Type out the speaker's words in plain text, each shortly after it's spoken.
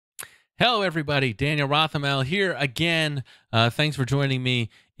Hello, everybody. Daniel Rothamel here again. Thanks for joining me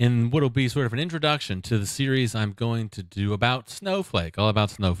in what will be sort of an introduction to the series I'm going to do about Snowflake, all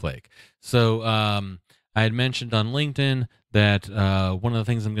about Snowflake. So I had mentioned on LinkedIn that one of the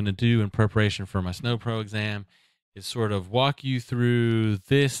things I'm going to do in preparation for my Snow Pro exam is sort of walk you through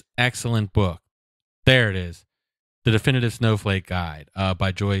this excellent book. There it is, The Definitive Snowflake Guide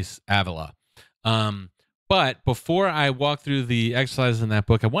by Joyce Avila. But before I walk through the exercises in that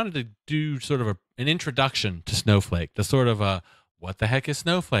book, I wanted to do sort of an introduction to Snowflake, the sort of what the heck is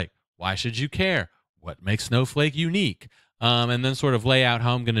Snowflake? Why should you care? What makes Snowflake unique? And then sort of lay out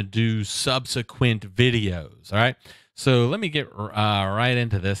how I'm going to do subsequent videos. All right. So let me get right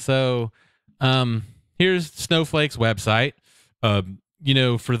into this. So here's Snowflake's website.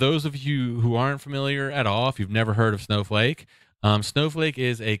 For those of you who aren't familiar at all, if you've never heard of Snowflake, Snowflake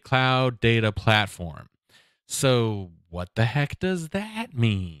is a cloud data platform. So what the heck does that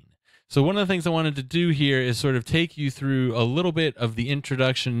mean? So one of the things I wanted to do here is sort of take you through a little bit of the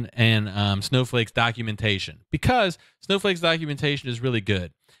introduction and Snowflake's documentation, because Snowflake's documentation is really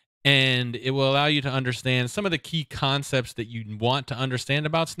good. And it will allow you to understand some of the key concepts that you want to understand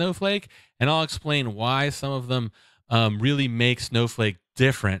about Snowflake. And I'll explain why some of them really make Snowflake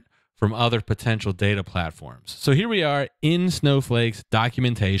different from other potential data platforms. So here we are in Snowflake's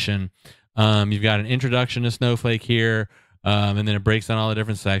documentation. You've got an introduction to Snowflake here, and then it breaks down all the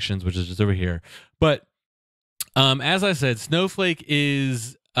different sections, which is just over here. But as I said, Snowflake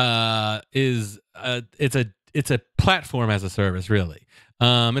is a platform as a service, really.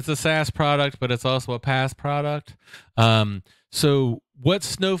 It's a SaaS product, but it's also a PaaS product. So what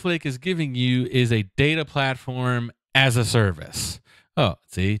Snowflake is giving you is a data platform as a service. Oh,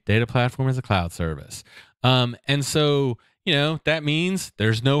 see, data platform as a cloud service. And so, that means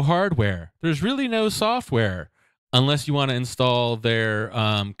there's no hardware. There's really no software unless you want to install their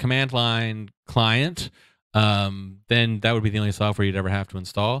command line client. Then that would be the only software you'd ever have to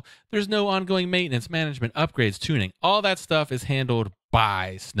install. There's no ongoing maintenance, management, upgrades, tuning. All that stuff is handled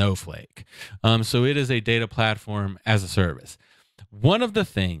by Snowflake. So it is a data platform as a service. One of the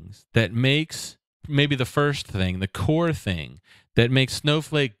things that makes, maybe the first thing, the core thing that makes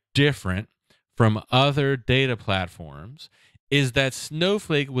Snowflake different from other data platforms is that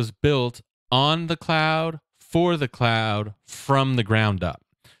Snowflake was built on the cloud, for the cloud, from the ground up.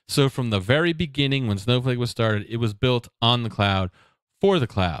 So from the very beginning, when Snowflake was started, it was built on the cloud, for the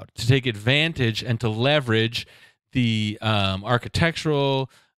cloud, to take advantage and to leverage the architectural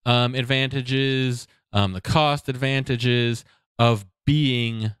advantages, the cost advantages of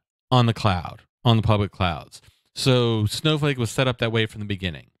being on the cloud, on the public clouds. So Snowflake was set up that way from the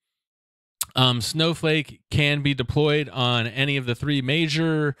beginning. Snowflake can be deployed on any of the three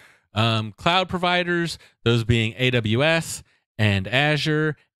major cloud providers, those being AWS and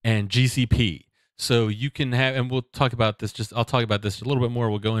Azure and GCP. So you can have, and we'll talk about this, I'll talk about this a little bit more.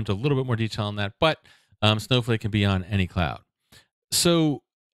 We'll go into a little bit more detail on that, but Snowflake can be on any cloud. So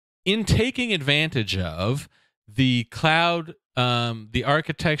in taking advantage of the cloud, the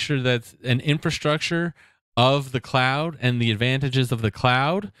architecture that's an infrastructure of the cloud and the advantages of the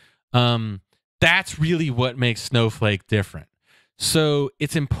cloud, that's really what makes Snowflake different. So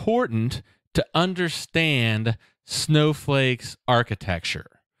it's important to understand Snowflake's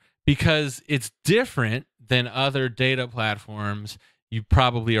architecture because it's different than other data platforms you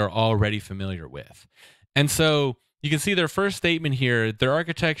probably are already familiar with. And so you can see their first statement here. Their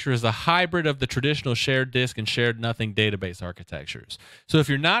architecture is a hybrid of the traditional shared disk and shared nothing database architectures. So if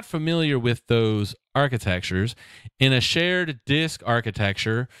you're not familiar with those architectures, in a shared disk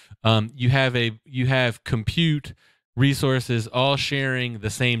architecture, you have compute resources all sharing the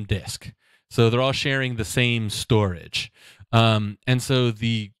same disk. So they're all sharing the same storage. And so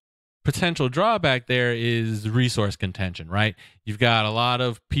the potential drawback there is resource contention, right? You've got a lot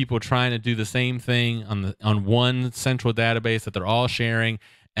of people trying to do the same thing on one central database that they're all sharing,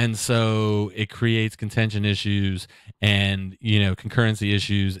 and so it creates contention issues and concurrency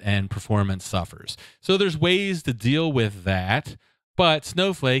issues, and performance suffers. So there's ways to deal with that, but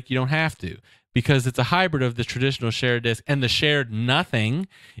Snowflake you don't have to, because it's a hybrid of the traditional shared disk and the shared nothing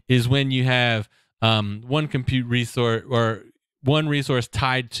is when you have one compute resource or one resource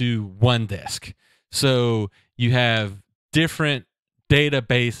tied to one disk. So you have different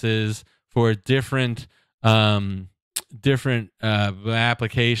databases for different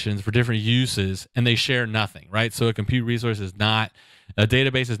applications for different uses, and they share nothing, right? So a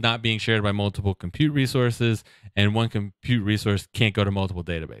database is not being shared by multiple compute resources, and one compute resource can't go to multiple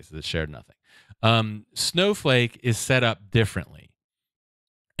databases. It's shared nothing. Snowflake is set up differently.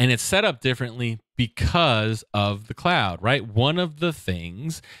 And it's set up differently because of the cloud, right? One of the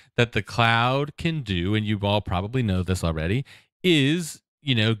things that the cloud can do, and you all probably know this already, is,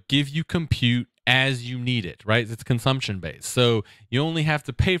 give you compute as you need it, right? It's consumption based. So you only have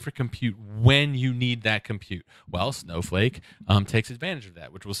to pay for compute when you need that compute. Well, Snowflake takes advantage of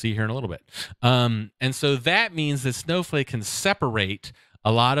that, which we'll see here in a little bit. And so that means that Snowflake can separate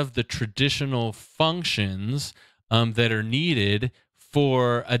a lot of the traditional functions that are needed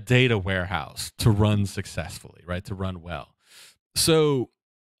for a data warehouse to run successfully, right? To run well. So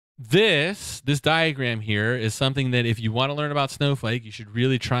this diagram here is something that if you want to learn about Snowflake, you should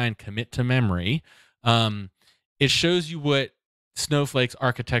really try and commit to memory. It shows you what Snowflake's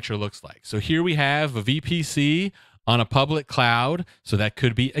architecture looks like. So here we have a VPC on a public cloud. So that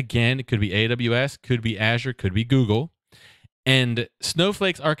could be, again, it could be AWS, could be Azure, could be Google. And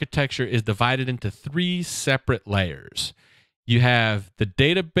Snowflake's architecture is divided into 3 separate layers. You have the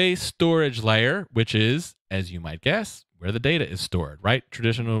database storage layer, which is, as you might guess, where the data is stored, right?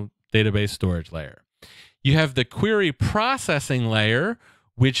 Traditional database storage layer. You have the query processing layer,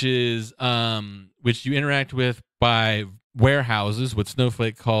 which is which you interact with by warehouses, what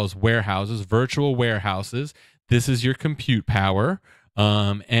Snowflake calls warehouses, virtual warehouses. This is your compute power.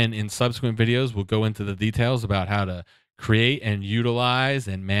 And in subsequent videos, we'll go into the details about how to create and utilize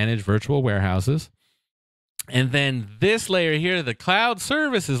and manage virtual warehouses. And then this layer here, the cloud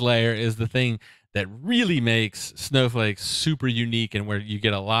services layer, is the thing that really makes Snowflake super unique and where you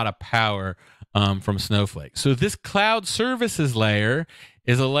get a lot of power from Snowflake. So this cloud services layer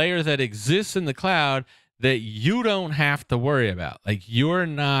is a layer that exists in the cloud that you don't have to worry about. Like, you're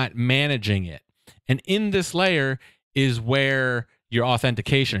not managing it. And in this layer is where your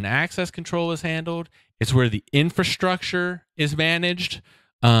authentication and access control is handled. It's where the infrastructure is managed.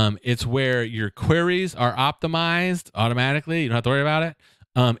 It's where your queries are optimized automatically. You don't have to worry about it.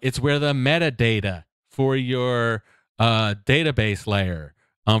 It's where the metadata for your database layer,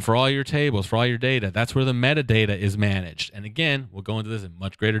 for all your tables, for all your data, that's where the metadata is managed. And again, we'll go into this in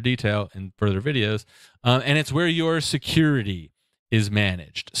much greater detail in further videos. And it's where your security is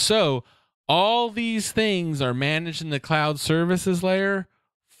managed. So all these things are managed in the cloud services layer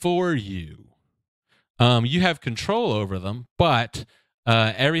for you. You have control over them, but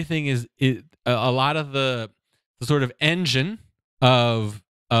everything is a lot of the sort of engine of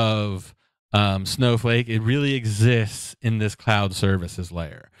Snowflake. It really exists in this cloud services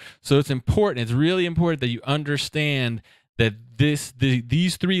layer. So it's important. It's really important that you understand that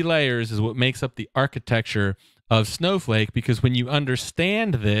these 3 layers is what makes up the architecture of Snowflake, because when you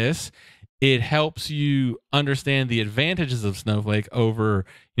understand this, it helps you understand the advantages of Snowflake over,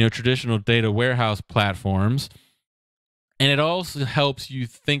 traditional data warehouse platforms. And it also helps you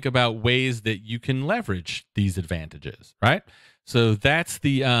think about ways that you can leverage these advantages, right? So that's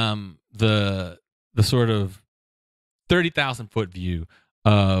the sort of 30,000-foot view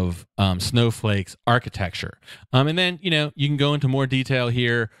of Snowflake's architecture. And then, you can go into more detail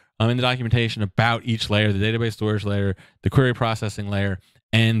here in the documentation about each layer: the database storage layer, the query processing layer,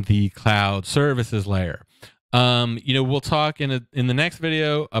 and the cloud services layer. We'll talk in the next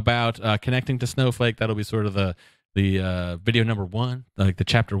video about connecting to Snowflake. That'll be sort of the video number 1, like the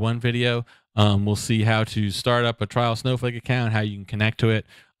chapter 1 video. We'll see how to start up a trial Snowflake account, how you can connect to it,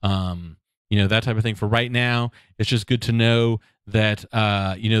 that type of thing. For right now, it's just good to know that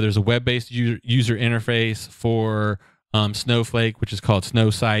there's a web-based user interface for Snowflake, which is called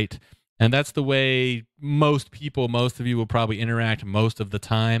SnowSite. And that's the way most of you will probably interact most of the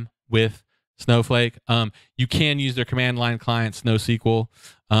time with Snowflake. You can use their command line client, SnowSQL.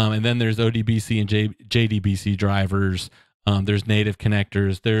 And then there's ODBC and JDBC drivers. There's native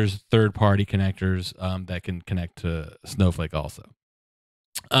connectors. There's third-party connectors that can connect to Snowflake also.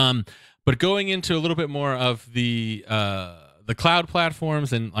 But going into a little bit more of the cloud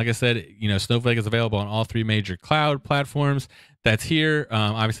platforms, and like I said, Snowflake is available on all 3 major cloud platforms. That's here.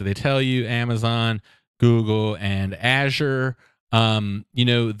 Obviously, they tell you Amazon, Google, and Azure.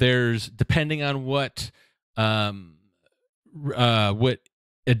 There's, depending on what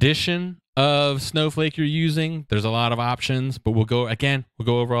edition of Snowflake you're using, there's a lot of options, but we'll go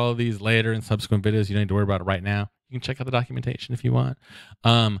over all of these later in subsequent videos. You don't need to worry about it right now. You can check out the documentation if you want.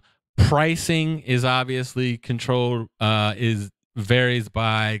 Pricing is obviously controlled, varies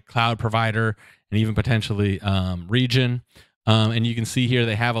by cloud provider and even potentially region. And you can see here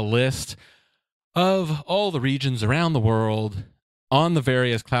they have a list of all the regions around the world on the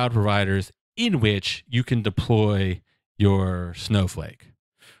various cloud providers in which you can deploy your Snowflake.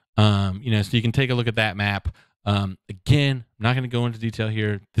 So you can take a look at that map. Again, I'm not going to go into detail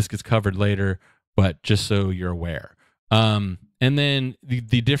here. This gets covered later, but just so you're aware. And then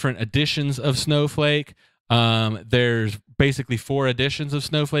the different editions of Snowflake. There's basically 4 editions of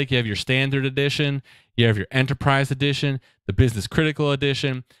Snowflake. You have your standard edition, you have your enterprise edition, the business critical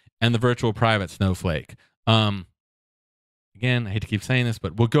edition, and the virtual private Snowflake. Again, I hate to keep saying this,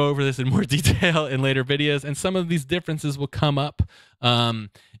 but we'll go over this in more detail in later videos, and some of these differences will come up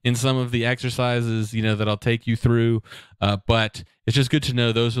in some of the exercises, that I'll take you through. But it's just good to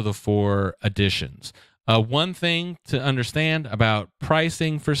know those are the 4 editions. One thing to understand about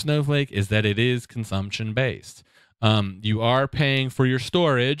pricing for Snowflake is that it is consumption-based. You are paying for your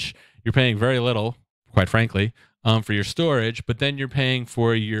storage. You're paying very little, quite frankly, for your storage, but then you're paying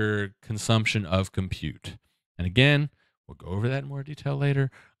for your consumption of compute. And again, we'll go over that in more detail later.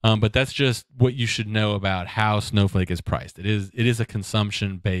 But that's just what you should know about how Snowflake is priced. It is a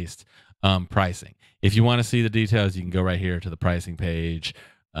consumption-based pricing. If you want to see the details, you can go right here to the pricing page,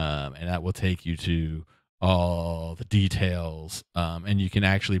 and that will take you to all the details. And you can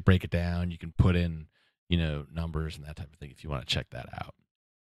actually break it down. You can put in, numbers and that type of thing if you want to check that out.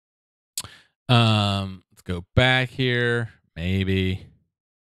 Let's go back here. Maybe.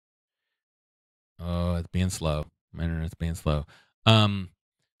 Oh, it's being slow. My internet's being slow.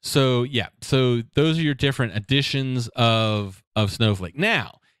 So those are your different editions of Snowflake.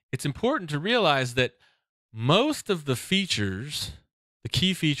 Now, it's important to realize that most of the features, the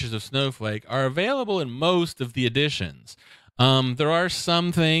key features of Snowflake, are available in most of the editions. There are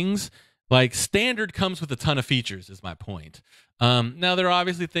some things, like standard comes with a ton of features, is my point. Now, there are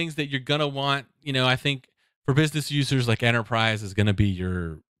obviously things that you're going to want. I think for business users, like enterprise is going to be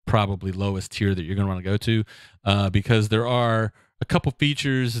your probably lowest tier that you're going to want to go to, because there are a couple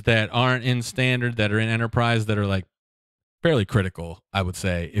features that aren't in standard that are in enterprise that are like fairly critical, I would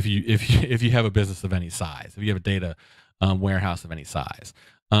say, if you have a business of any size, if you have a data warehouse of any size.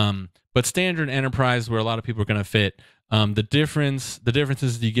 But standard enterprise, where a lot of people are going to fit, the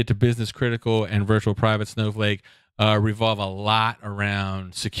differences that you get to business critical and virtual private Snowflake revolve a lot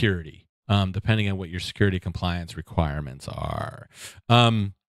around security, depending on what your security compliance requirements are.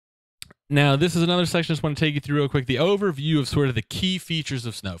 Now, this is another section I just want to take you through real quick, the overview of sort of the key features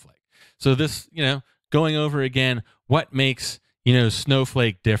of Snowflake. So this, going over again, what makes,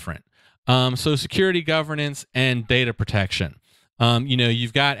 Snowflake different. So security, governance, and data protection.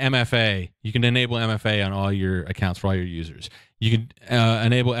 You've got MFA. You can enable MFA on all your accounts for all your users. You can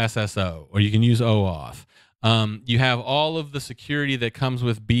enable SSO, or you can use OAuth. You have all of the security that comes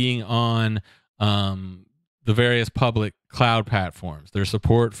with being on the various public cloud platforms. There's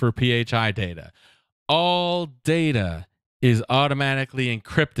support for PHI data. All data is automatically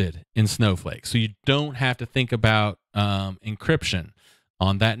encrypted in Snowflake, so you don't have to think about encryption.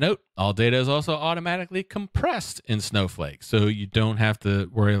 On that note, all data is also automatically compressed in Snowflake, so you don't have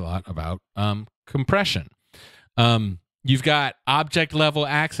to worry a lot about compression. You've got object level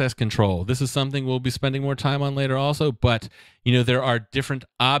access control. This is something we'll be spending more time on later also, but there are different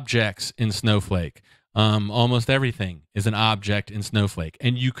objects in Snowflake. Almost everything is an object in Snowflake,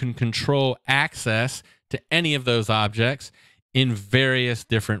 and you can control access to any of those objects in various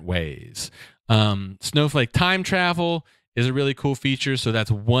different ways. Snowflake time travel is a really cool feature. So that's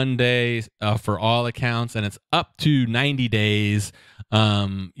 1 day for all accounts, and it's up to 90 days,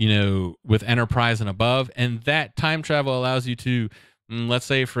 with enterprise and above. And that time travel allows you to, let's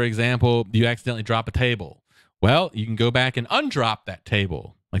say, for example, you accidentally drop a table. Well, you can go back and undrop that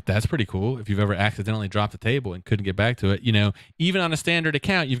table. Like, that's pretty cool. If you've ever accidentally dropped a table and couldn't get back to it, even on a standard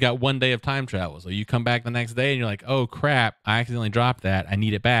account, you've got 1 day of time travel. So you come back the next day and you're like, oh crap, I accidentally dropped that. I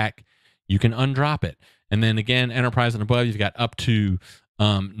need it back. You can undrop it. And then again, enterprise and above, you've got up to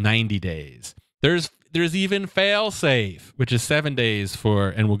 90 days. There's even fail safe, which is 7 days for,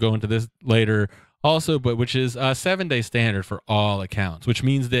 and we'll go into this later also, but which is a 7-day standard for all accounts, which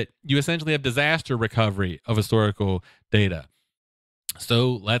means that you essentially have disaster recovery of historical data.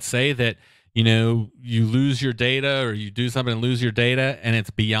 So let's say that, you lose your data, or you do something and lose your data, and it's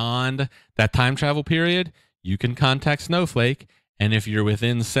beyond that time travel period, you can contact Snowflake. And if you're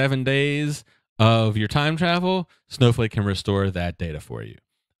within 7 days of your time travel, Snowflake can restore that data for you.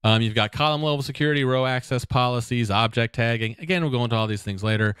 You've got column level security, row access policies, object tagging. Again, we'll go into all these things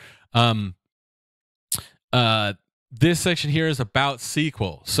later. This section here is about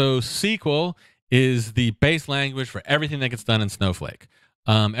SQL. So SQL is the base language for everything that gets done in Snowflake.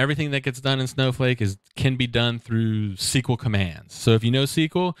 Everything that gets done in Snowflake can be done through SQL commands. So if you know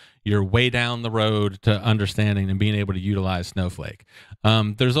SQL, you're way down the road to understanding and being able to utilize Snowflake.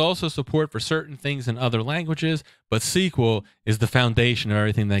 There's also support for certain things in other languages, but SQL is the foundation of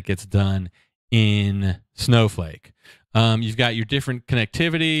everything that gets done in Snowflake. You've got your different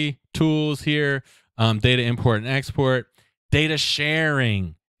connectivity tools here, data import and export. Data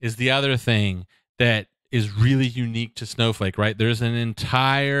sharing is the other thing that is really unique to Snowflake, right? There's an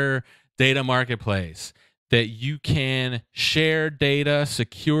entire data marketplace that you can share data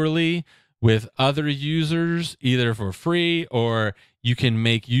securely with other users, either for free, or you can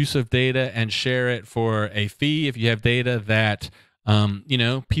make use of data and share it for a fee. If you have data that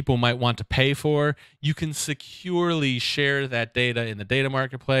people might want to pay for, you can securely share that data in the data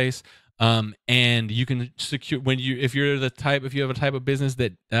marketplace. And you can secure if you have a type of business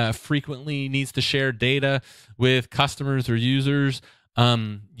that frequently needs to share data with customers or users,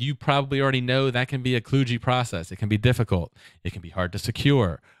 you probably already know that can be a kludgy process. It can be difficult. It can be hard to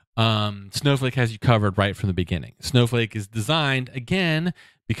secure. Snowflake has you covered right from the beginning. Snowflake is designed, again,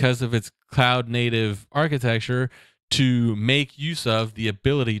 because of its cloud native architecture, to make use of the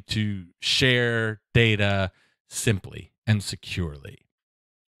ability to share data simply and securely.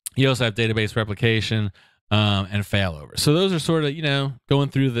 You also have database replication and failover. So those are sort of, going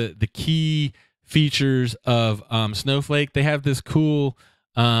through the key features of Snowflake. They have this cool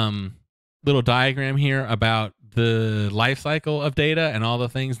little diagram here about the life cycle of data and all the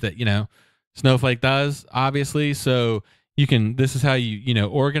things that, Snowflake does, obviously. So this is how you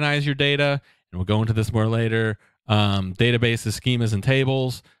organize your data, and we'll go into this more later. Databases, schemas, and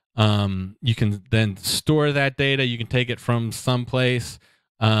tables. You can then store that data. You can take it from someplace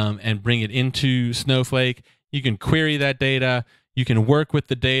and bring it into Snowflake. You can query that data. You can work with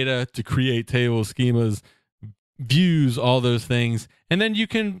the data to create tables, schemas, views, all those things. And then you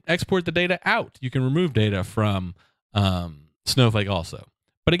can export the data out. You can remove data from Snowflake also.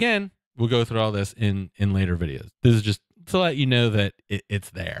 But again, we'll go through all this in later videos. This is just to let you know that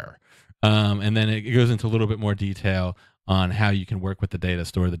it's there. And then it goes into a little bit more detail on how you can work with the data,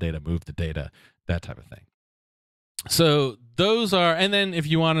 store the data, move the data, that type of thing. So those are, and then if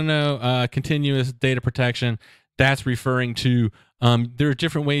you want to know continuous data protection, that's referring to there are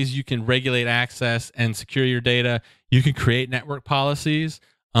different ways you can regulate access and secure your data. You can create network policies.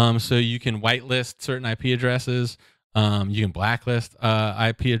 So you can whitelist certain IP addresses. You can blacklist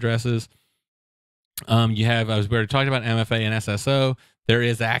IP addresses. We already talked about MFA and SSO. There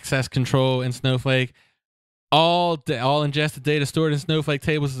is access control in Snowflake. All ingested data stored in Snowflake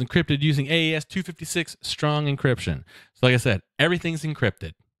tables is encrypted using AES 256 strong encryption. So like I said, everything's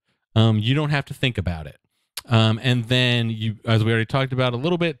encrypted. You don't have to think about it. And then as we already talked about a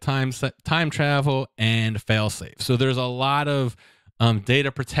little bit, time travel and failsafe. So there's a lot of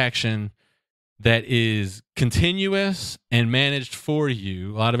data protection that is continuous and managed for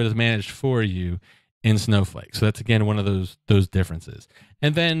you. A lot of it is managed for you in Snowflake. So that's, again, one of those differences.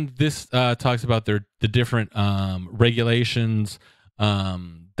 And then this talks about the different regulations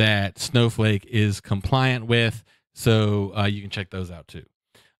that Snowflake is compliant with. So you can check those out too.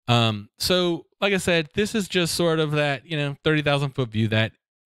 So like I said, this is just sort of that, 30,000 foot view, that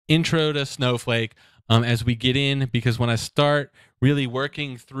intro to Snowflake as we get in, because when I start really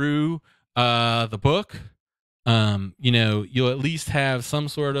working through the book, you'll at least have some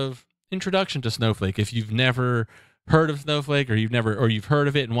sort of introduction to Snowflake. If you've never heard of Snowflake, or you've heard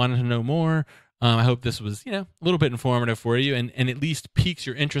of it and wanted to know more, I hope this was, a little bit informative for you, and at least piques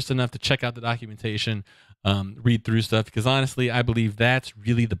your interest enough to check out the documentation, read through stuff, because honestly, I believe that's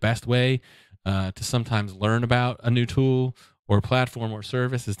really the best way to sometimes learn about a new tool or platform or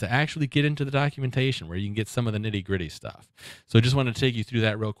service, is to actually get into the documentation where you can get some of the nitty gritty stuff. So I just wanted to take you through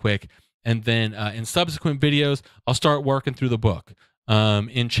that real quick. And then in subsequent videos, I'll start working through the book.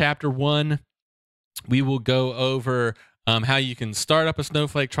 In chapter 1, we will go over how you can start up a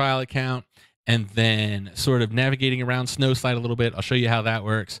Snowflake trial account, and then sort of navigating around Snowsite a little bit. I'll show you how that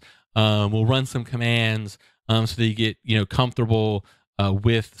works. We'll run some commands so that you get comfortable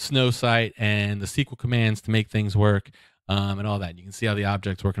with Snowsite and the SQL commands to make things work, and all that. You can see how the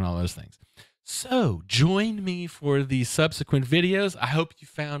objects work and all those things. So join me for the subsequent videos. I hope you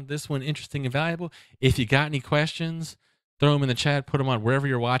found this one interesting and valuable. If you got any questions, throw them in the chat, put them on wherever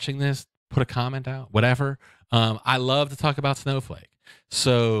you're watching this, put a comment out, whatever. I love to talk about Snowflake.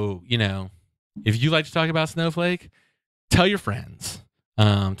 So, if you like to talk about Snowflake, tell your friends.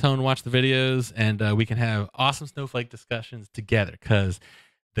 Tell them to watch the videos, and we can have awesome Snowflake discussions together, because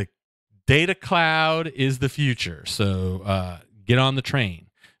the data cloud is the future. So get on the train,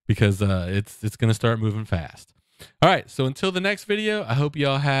 because it's going to start moving fast. All right, so until the next video, I hope you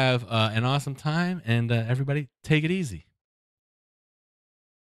all have an awesome time, and everybody take it easy.